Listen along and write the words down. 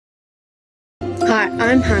Hi,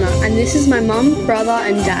 I'm Hannah and this is my mum, brother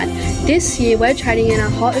and dad. This year we're trading in a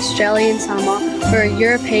hot Australian summer for a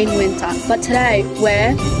European winter, but today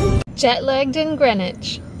we're jet-lagged in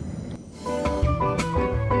Greenwich.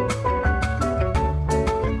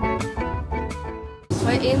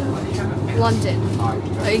 We're in London,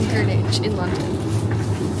 in Greenwich in London.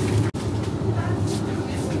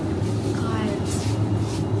 Guys,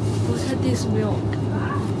 look at this milk.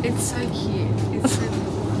 It's so cute. It's so cute.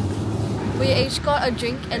 We each got a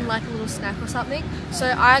drink and like a little snack or something.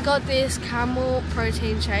 So I got this caramel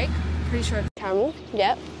protein shake. Pretty sure it's caramel,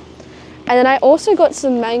 yep. And then I also got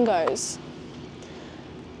some mangoes.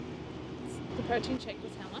 The protein shake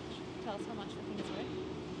was how much? Tell us how much the things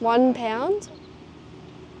were. £1.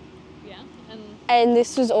 Yeah. And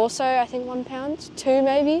this was also, I think, £1, 2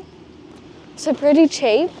 maybe. So pretty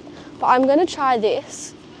cheap, but I'm gonna try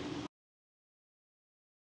this.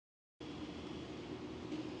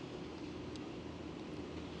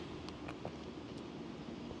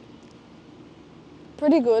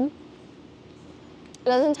 Pretty good. It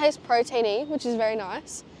doesn't taste proteiny, which is very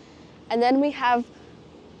nice. And then we have,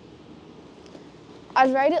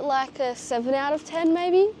 I'd rate it like a 7 out of 10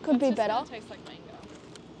 maybe, could be better. It tastes like mango.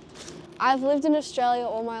 I've lived in Australia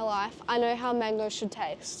all my life. I know how mango should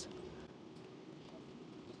taste.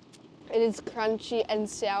 It is crunchy and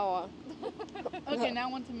sour. Okay,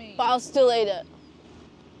 now on to me. But I'll still eat it.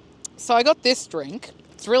 So I got this drink.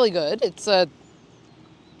 It's really good. It's a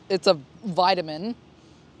vitamin.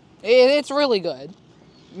 It's really good.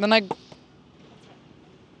 And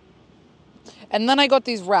then I got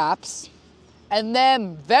these wraps, and they're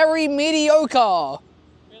very mediocre.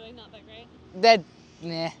 Really, not that great. They're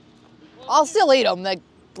nah. I'll still eat them. They're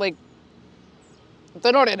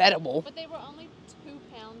not inedible. But they were only £2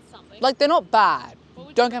 something. Like they're not bad.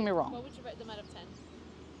 Don't get me wrong. What would you rate them out of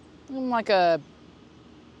 10? I'm like a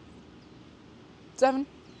 7.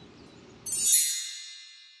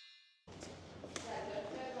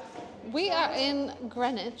 We are in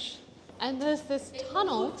Greenwich, and there's this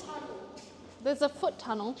tunnel. There's a foot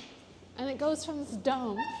tunnel, and it goes from this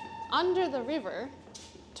dome under the river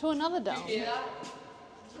to another dome. Guys,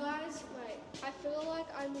 wait. I feel like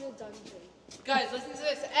I'm in a dungeon. Guys, listen to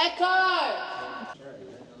this echo.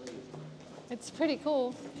 It's pretty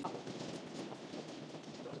cool.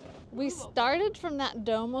 We started from that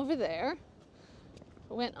dome over there,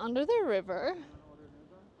 went under the river,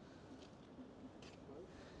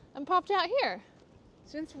 and popped out here.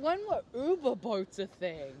 Since when were Uber boats a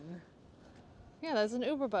thing? Yeah, there's an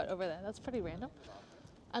Uber boat over there. That's pretty random.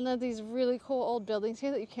 And there are these really cool old buildings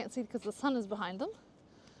here that you can't see because the sun is behind them.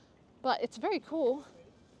 But it's very cool.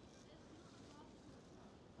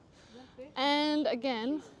 And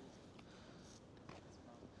again,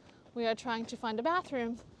 we are trying to find a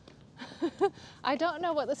bathroom. I don't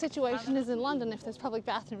know what the situation is in London if there's public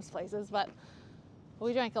bathrooms places, but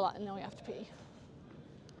we drank a lot and now we have to pee.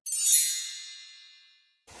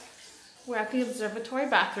 We're at the observatory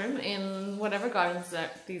bathroom in whatever gardens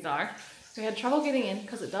that these are. We had trouble getting in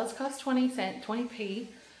because it does cost 20p, and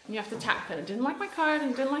you have to tap. And it didn't like my card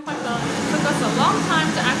and didn't like my phone. It took us a long time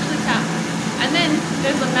to actually tap. And then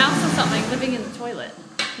there's a mouse or something living in the toilet.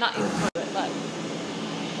 Not in the toilet, but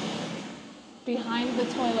behind the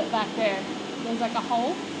toilet back there. There's like a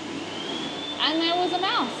hole. And there was a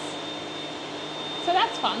mouse. So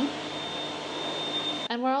that's fun.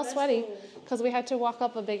 And we're all sweaty because we had to walk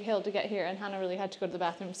up a big hill to get here, and Hannah really had to go to the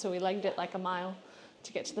bathroom, so we legged it like a mile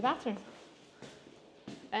to get to the bathroom.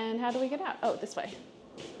 And how do we get out? Oh, this way.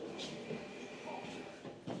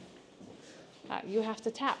 You have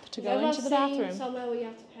to tap to go into the bathroom. Somewhere where you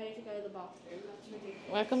have to pay to go to the bathroom. That's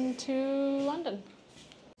ridiculous. Welcome to London.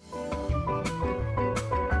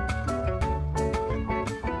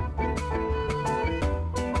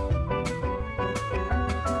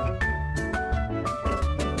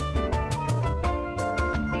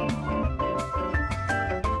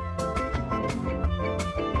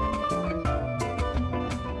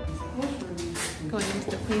 Going into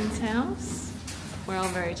the Queen's house. We're all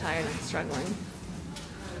very tired and struggling.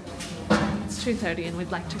 It's 2:30 and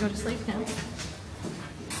we'd like to go to sleep now. That's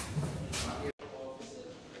a lot for you.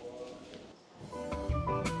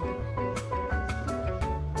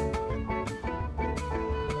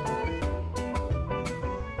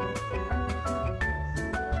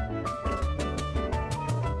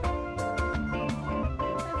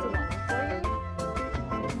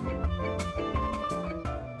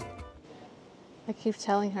 I keep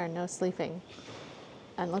telling her no sleeping,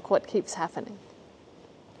 and look what keeps happening.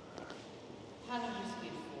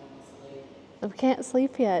 We can't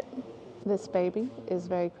sleep yet. This baby is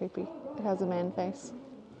very creepy. It has a man face.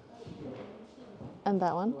 And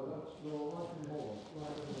that one.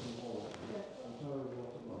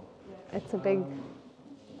 It's a big,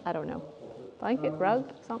 I don't know, blanket,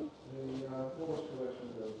 rug, something.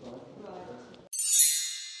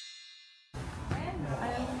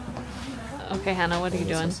 Okay, Hannah, what are you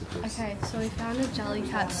doing? Okay, so we found a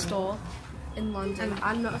Jellycat store in London.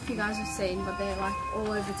 I don't know if you guys have seen, but they're like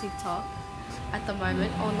all over TikTok at the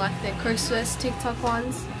moment, on like their Christmas TikTok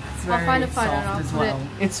ones. I'll find a photo and I'll put it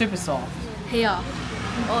It's super soft. here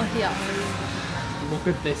or here. Look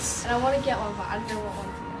at this. And I want to get one, but I don't know what one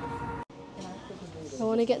to get. I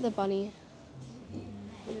want to get the bunny.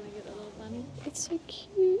 You're gonna get a little bunny? It's so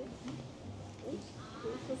cute.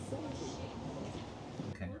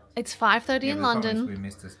 It's 5:30 in London. We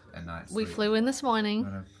missed a night's We sleep. flew in this morning.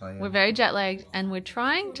 We're very jet lagged and we're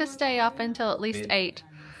trying to stay up until at least 8.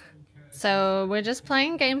 So we're just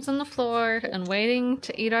playing games on the floor and waiting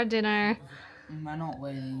to eat our dinner. We're not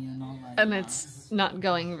waiting, you're not like And it's not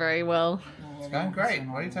going very well. It's going great.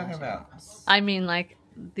 What are you talking about? I mean, like,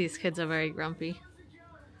 these kids are very grumpy.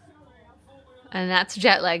 And that's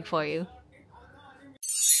jet lag for you.